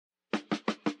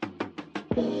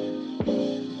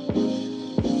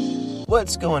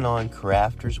What's going on,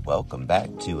 crafters? Welcome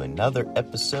back to another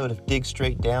episode of Dig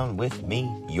Straight Down with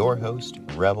me, your host,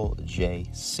 Rebel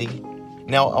JC.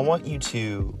 Now, I want you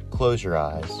to close your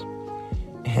eyes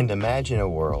and imagine a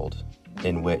world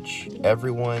in which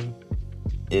everyone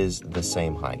is the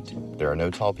same height. There are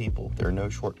no tall people, there are no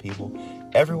short people.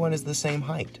 Everyone is the same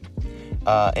height.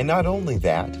 And not only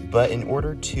that, but in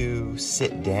order to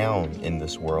sit down in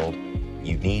this world,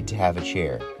 you need to have a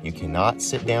chair. You cannot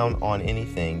sit down on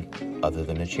anything other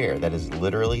than a chair. That is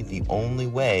literally the only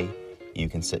way you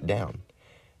can sit down.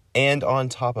 And on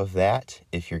top of that,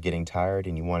 if you're getting tired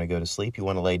and you want to go to sleep, you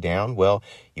want to lay down, well,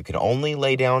 you can only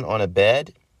lay down on a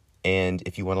bed. And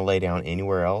if you want to lay down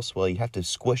anywhere else, well, you have to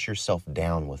squish yourself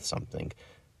down with something,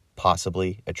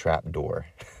 possibly a trap door.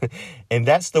 And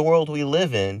that's the world we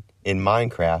live in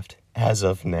Minecraft as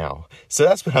of now. So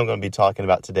that's what I'm going to be talking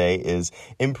about today, is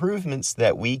improvements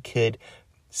that we could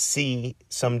see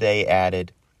someday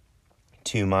added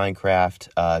to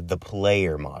Minecraft, the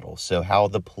player model. So how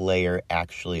the player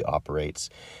actually operates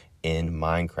in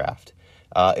Minecraft.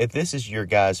 If this is your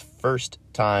guys' first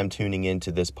time tuning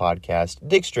into this podcast,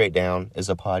 Dig Straight Down is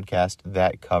a podcast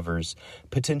that covers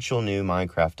potential new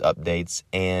Minecraft updates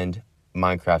and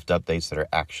Minecraft updates that are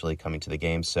actually coming to the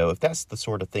game. So if that's the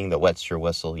sort of thing that wets your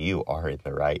whistle, you are in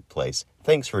the right place.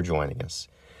 Thanks for joining us.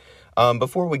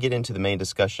 Before we get into the main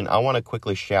discussion, I want to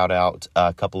quickly shout out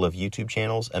a couple of YouTube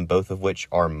channels, and both of which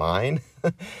are mine.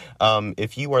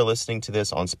 If you are listening to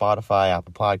this on Spotify,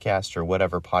 Apple Podcasts, or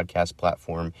whatever podcast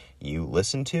platform you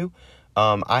listen to,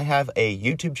 I have a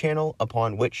YouTube channel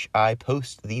upon which I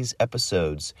post these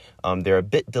episodes. They're a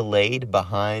bit delayed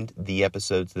behind the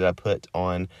episodes that I put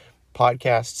on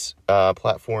podcasts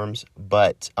platforms,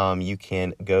 but you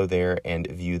can go there and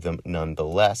view them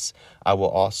nonetheless. I will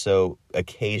also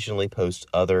occasionally post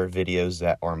other videos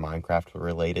that are Minecraft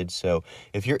related, so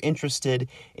if you're interested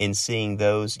in seeing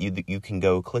those, you can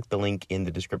go click the link in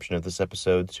the description of this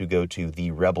episode to go to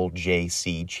the Rebel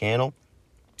JC channel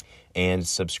and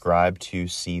subscribe to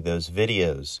see those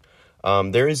videos.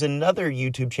 There is another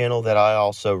YouTube channel that I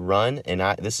also run, and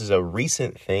this is a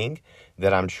recent thing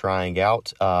that I'm trying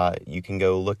out. You can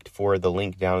go look for the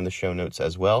link down in the show notes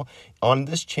as well. On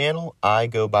this channel, I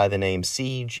go by the name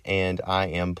Siege, and I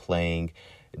am playing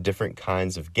different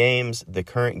kinds of games. The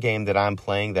current game that I'm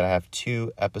playing, that I have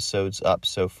 2 episodes up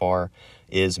so far,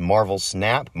 is Marvel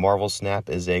Snap. Marvel Snap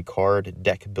is a card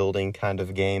deck building kind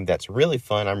of game that's really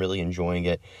fun. I'm really enjoying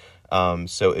it.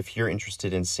 So if you're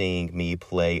interested in seeing me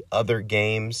play other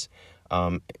games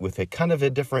with a kind of a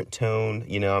different tone,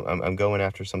 I'm going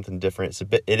after something different.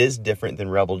 It is different than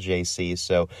Rebel JC.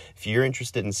 So if you're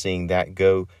interested in seeing that,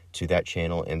 go to that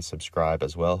channel and subscribe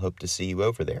as well. Hope to see you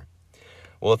over there.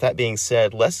 Well, with that being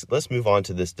said, let's move on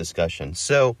to this discussion.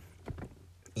 So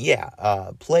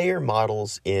player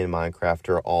models in Minecraft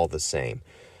are all the same.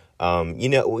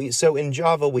 So in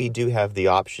Java, we do have the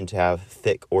option to have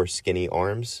thick or skinny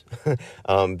arms,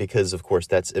 because of course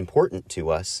that's important to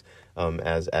us,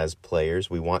 as players.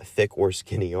 We want thick or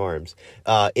skinny arms.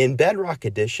 In Bedrock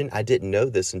Edition, I didn't know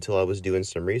this until I was doing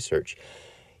some research.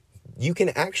 You can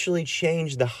actually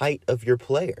change the height of your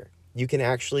player. You can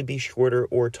actually be shorter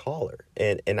or taller,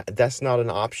 and that's not an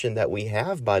option that we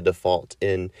have by default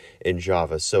in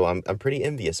Java. So I'm pretty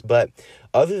envious. But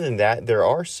other than that, there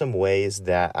are some ways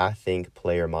that I think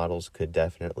player models could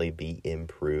definitely be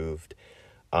improved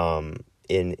in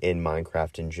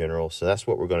Minecraft in general. So that's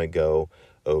what we're going to go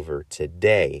over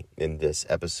today in this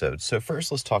episode. So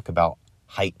first, let's talk about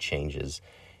height changes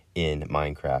in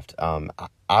Minecraft.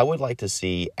 I would like to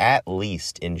see, at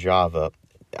least in Java,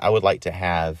 I would like to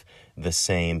have the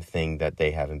same thing that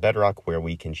they have in Bedrock, where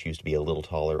we can choose to be a little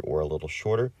taller or a little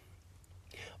shorter.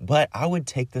 But I would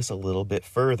take this a little bit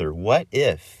further. What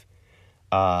if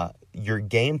your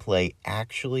gameplay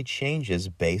actually changes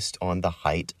based on the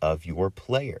height of your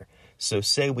player? So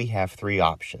say we have 3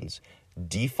 options: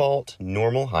 default,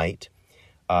 normal height,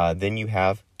 then you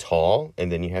have tall,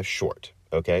 and then you have short.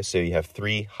 Okay, so you have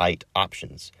 3 height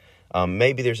options.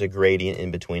 Maybe there's a gradient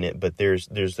in between it, but there's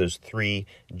those 3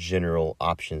 general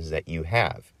options that you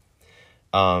have.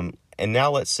 And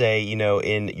now let's say,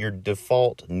 in your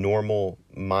default normal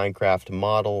Minecraft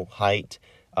model height,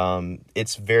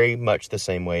 it's very much the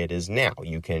same way it is now.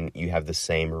 You have the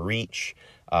same reach.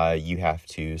 You have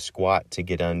to squat to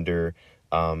get under,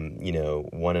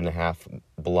 1.5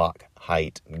 block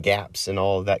height gaps and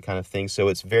all of that kind of thing. So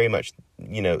it's very much,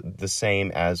 the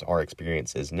same as our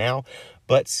experience is now.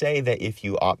 But say that if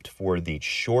you opt for the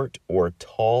short or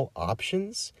tall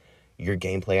options, your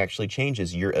gameplay actually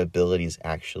changes. Your abilities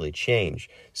actually change.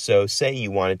 So say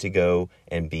you wanted to go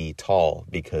and be tall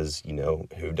because,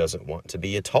 who doesn't want to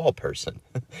be a tall person?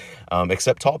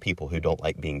 Except tall people who don't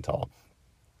like being tall.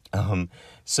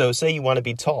 So say you want to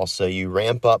be tall, so you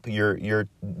ramp up your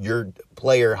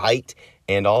player height,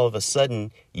 and all of a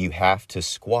sudden you have to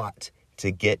squat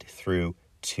to get through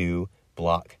 2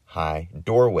 block high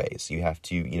doorways. You have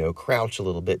to, crouch a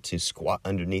little bit to squat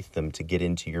underneath them to get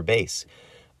into your base.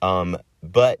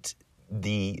 But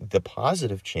the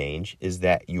positive change is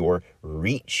that your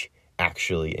reach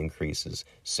actually increases.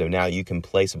 So now you can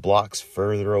place blocks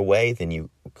further away than you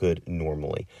could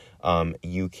normally.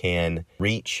 You can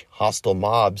reach hostile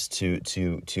mobs to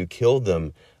kill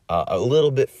them a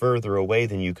little bit further away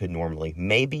than you could normally.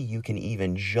 Maybe you can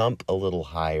even jump a little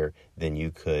higher than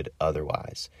you could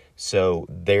otherwise. So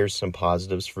there's some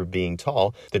positives for being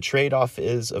tall. The trade-off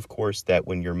is, of course, that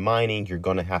when you're mining, you're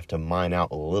going to have to mine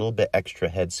out a little bit extra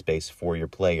headspace for your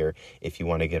player if you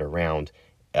want to get around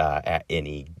at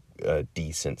any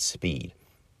decent speed.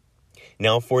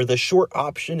 Now, for the short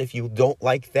option, if you don't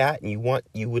like that and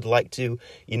you would like to,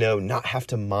 not have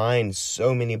to mine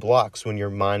so many blocks when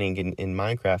you're mining in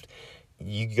Minecraft,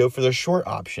 you go for the short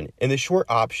option. In the short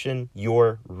option,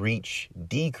 your reach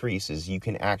decreases. You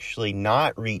can actually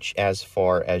not reach as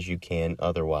far as you can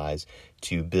otherwise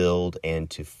to build and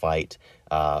to fight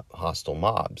hostile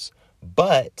mobs.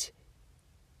 But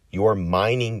your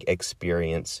mining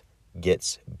experience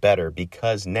gets better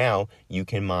because now you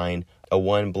can mine a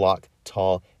 1 block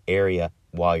tall area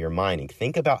while you're mining.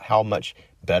 Think about how much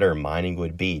better mining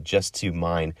would be just to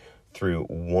mine through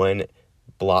 1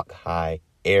 block high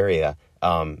area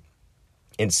and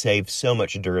save so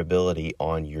much durability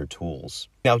on your tools.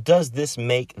 Now, does this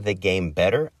make the game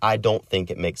better? I don't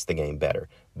think it makes the game better,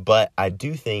 but I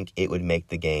do think it would make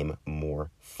the game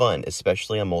more fun,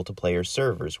 especially on multiplayer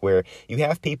servers where you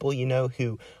have people,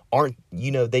 who aren't,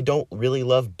 they don't really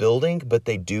love building, but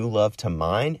they do love to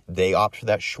mine. They opt for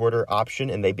that shorter option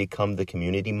and they become the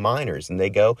community miners, and they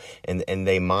go and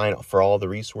they mine for all the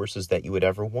resources that you would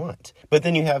ever want. But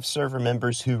then you have server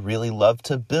members who really love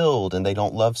to build and they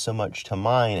don't love so much to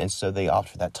mine, and so they opt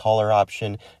for that taller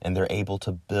option and they're able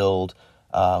to build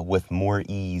with more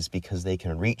ease because they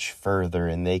can reach further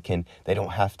and they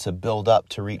don't have to build up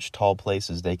to reach tall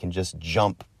places. They can just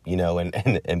jump,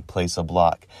 and place a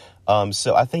block.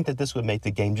 So I think that this would make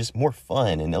the game just more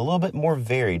fun and a little bit more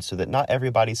varied so that not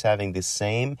everybody's having the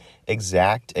same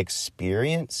exact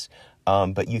experience,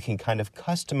 but you can kind of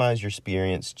customize your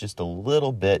experience just a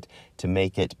little bit to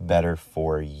make it better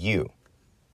for you.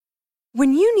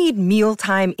 When you need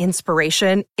mealtime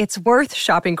inspiration, it's worth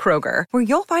shopping Kroger, where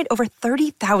you'll find over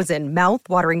 30,000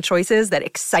 mouth-watering choices that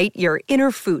excite your inner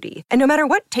foodie. And no matter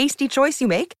what tasty choice you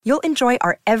make, you'll enjoy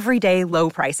our everyday low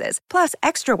prices, plus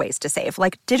extra ways to save,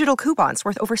 like digital coupons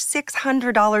worth over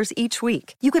 $600 each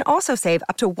week. You can also save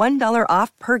up to $1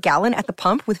 off per gallon at the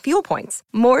pump with fuel points.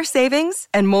 More savings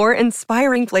and more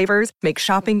inspiring flavors make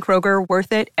shopping Kroger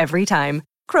worth it every time.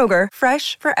 Kroger,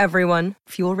 fresh for everyone.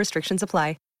 Fuel restrictions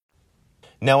apply.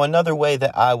 Now, another way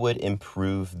that I would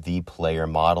improve the player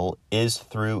model is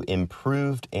through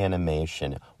improved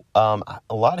animation. A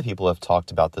lot of people have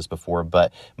talked about this before,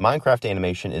 but Minecraft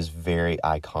animation is very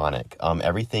iconic.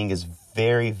 Everything is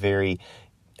very, very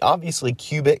obviously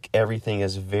cubic. Everything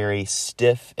is very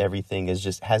stiff. Everything is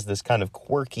just has this kind of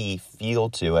quirky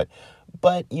feel to it.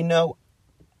 But,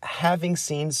 having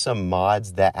seen some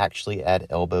mods that actually add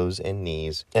elbows and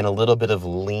knees and a little bit of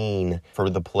lean for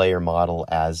the player model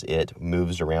as it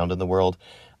moves around in the world,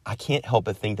 I can't help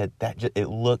but think that it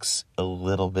looks a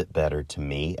little bit better to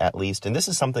me, at least. And this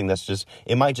is something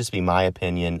it might just be my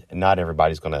opinion. Not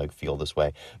everybody's going to feel this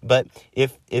way. But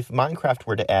if Minecraft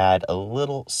were to add a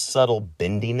little subtle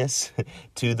bendiness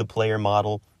to the player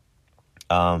model,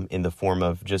 in the form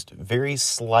of just very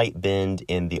slight bend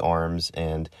in the arms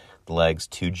and the legs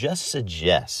to just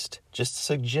suggest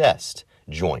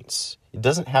joints. It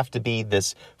doesn't have to be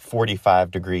this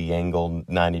 45-degree angle,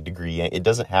 90-degree angle. It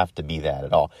doesn't have to be that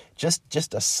at all.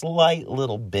 Just a slight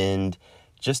little bend,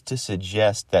 just to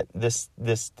suggest that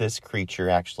this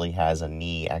creature actually has a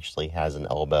knee, actually has an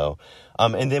elbow.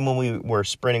 And then when we were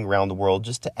sprinting around the world,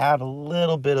 just to add a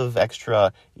little bit of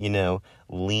extra,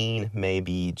 lean,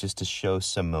 maybe just to show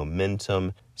some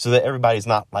momentum so that everybody's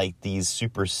not like these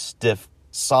super stiff,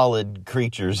 solid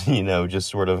creatures, just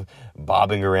sort of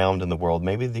bobbing around in the world.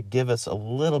 Maybe they give us a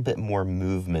little bit more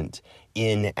movement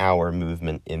in our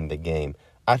movement in the game.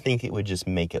 I think it would just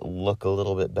make it look a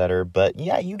little bit better. But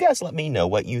yeah, you guys let me know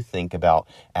what you think about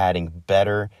adding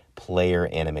better player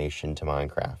animation to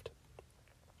Minecraft.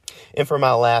 And for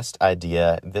my last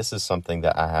idea, this is something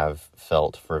that I have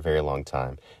felt for a very long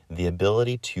time. The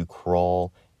ability to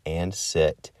crawl and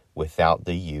sit without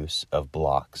the use of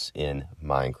blocks in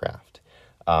Minecraft.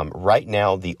 Right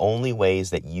now, the only ways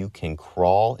that you can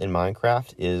crawl in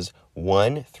Minecraft is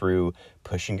 1, through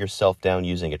pushing yourself down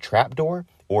using a trapdoor,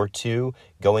 or 2,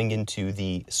 going into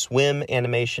the swim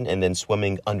animation and then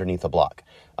swimming underneath a block,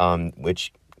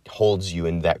 which holds you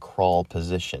in that crawl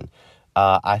position.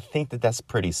 I think that that's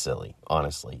pretty silly,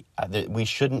 honestly. We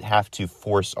shouldn't have to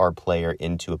force our player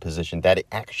into a position that it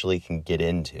actually can get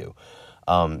into.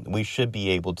 We should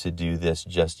be able to do this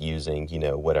just using,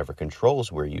 whatever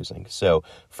controls we're using. So,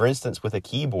 for instance, with a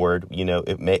keyboard,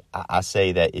 I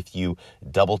say that if you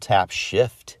double tap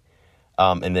shift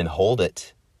and then hold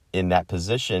it in that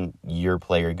position, your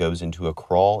player goes into a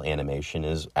crawl animation,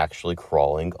 is actually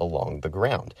crawling along the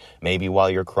ground. Maybe while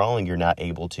you're crawling, you're not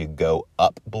able to go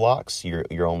up blocks.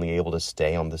 You're only able to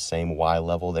stay on the same Y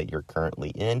level that you're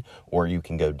currently in, or you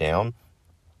can go down.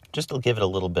 Just to give it a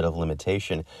little bit of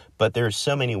limitation, but there's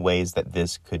so many ways that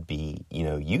this could be,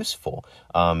 useful.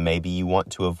 Maybe you want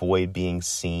to avoid being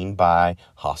seen by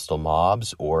hostile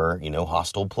mobs or,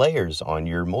 hostile players on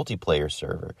your multiplayer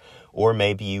server. Or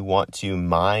maybe you want to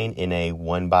mine in a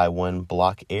 1x1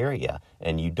 block area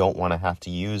and you don't want to have to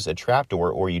use a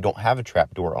trapdoor, or you don't have a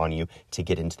trapdoor on you to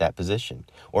get into that position.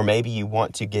 Or maybe you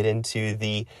want to get into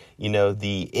the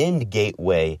end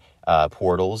gateway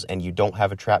portals and you don't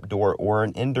have a trapdoor or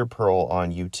an ender pearl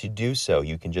on you to do so.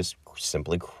 You can just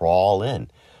simply crawl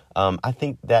in. I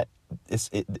think that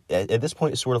at this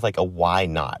point, it's sort of like a why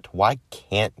not? Why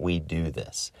can't we do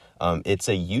this? It's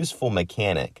a useful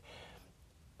mechanic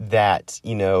that,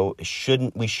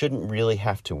 we shouldn't really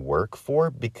have to work for,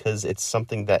 because it's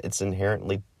something that it's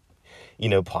inherently,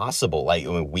 possible. Like,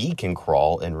 we can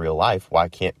crawl in real life. Why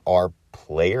can't our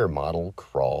player model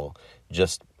crawl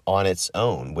just on its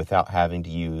own without having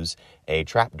to use a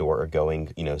trapdoor or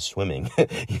going, swimming?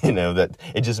 That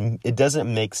it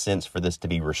doesn't make sense for this to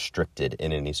be restricted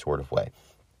in any sort of way.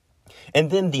 And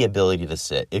then the ability to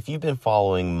sit. If you've been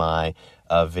following my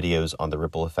videos on the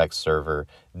Ripple Effects server,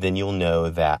 then you'll know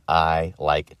that I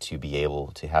like to be able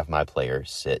to have my player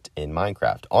sit in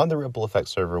Minecraft. On the Ripple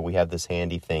Effects server, we have this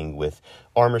handy thing with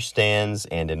armor stands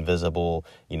and invisible,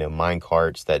 mine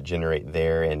carts that generate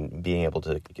there, and being able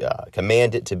to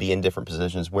command it to be in different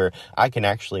positions where I can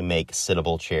actually make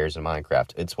sittable chairs in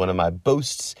Minecraft. It's one of my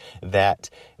boasts that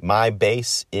my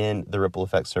base in the Ripple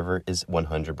Effects server is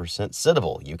 100%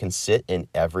 sittable. You can sit in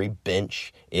every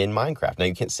bench in Minecraft. Now,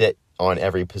 you can't sit on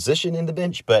every position in the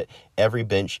bench, but every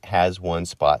bench has one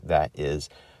spot that is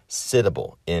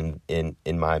sittable in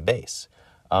my base.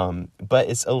 But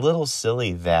it's a little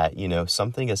silly that,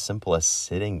 something as simple as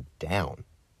sitting down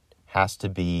has to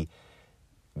be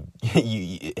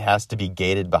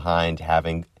gated behind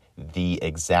having the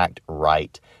exact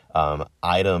right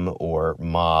item or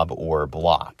mob or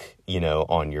block,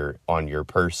 on your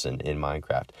person in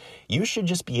Minecraft. You should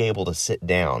just be able to sit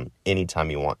down anytime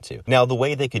you want to. Now, the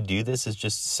way they could do this is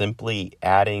just simply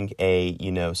adding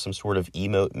some sort of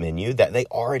emote menu that they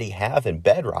already have in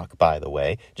Bedrock, by the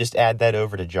way. Just add that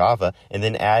over to Java and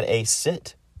then add a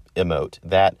sit emote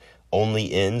that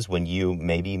only ends when you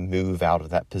maybe move out of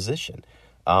that position.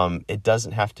 It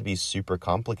doesn't have to be super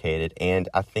complicated, and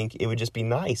I think it would just be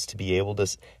nice to be able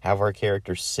to have our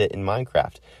characters sit in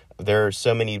Minecraft. There are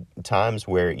so many times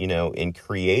where, in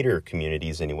creator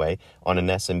communities anyway, on an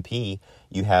SMP,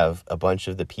 you have a bunch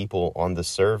of the people on the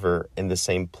server in the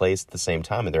same place at the same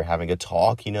time, and they're having a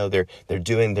talk, they're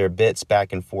doing their bits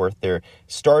back and forth, they're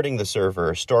starting the server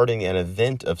or starting an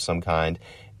event of some kind,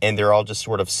 and they're all just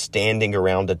sort of standing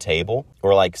around a table,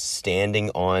 or like standing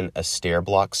on a stair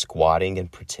block, squatting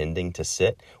and pretending to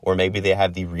sit. Or maybe they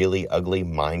have the really ugly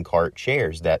minecart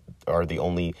chairs that are the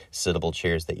only sittable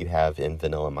chairs that you have in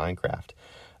vanilla Minecraft.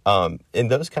 In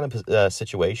those kind of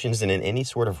situations, and in any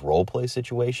sort of roleplay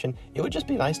situation, it would just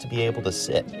be nice to be able to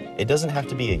sit. It doesn't have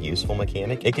to be a useful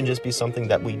mechanic. It can just be something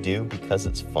that we do because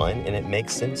it's fun and it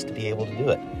makes sense to be able to do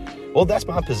it. Well, that's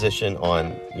my position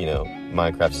on,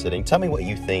 Minecraft sitting. Tell me what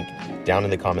you think down in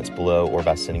the comments below, or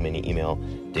by sending me an email,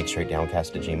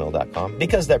 digstraightdowncast@gmail.com,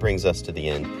 because that brings us to the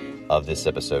end of this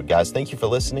episode. Guys, thank you for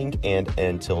listening, and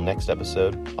until next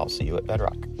episode, I'll see you at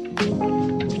Bedrock.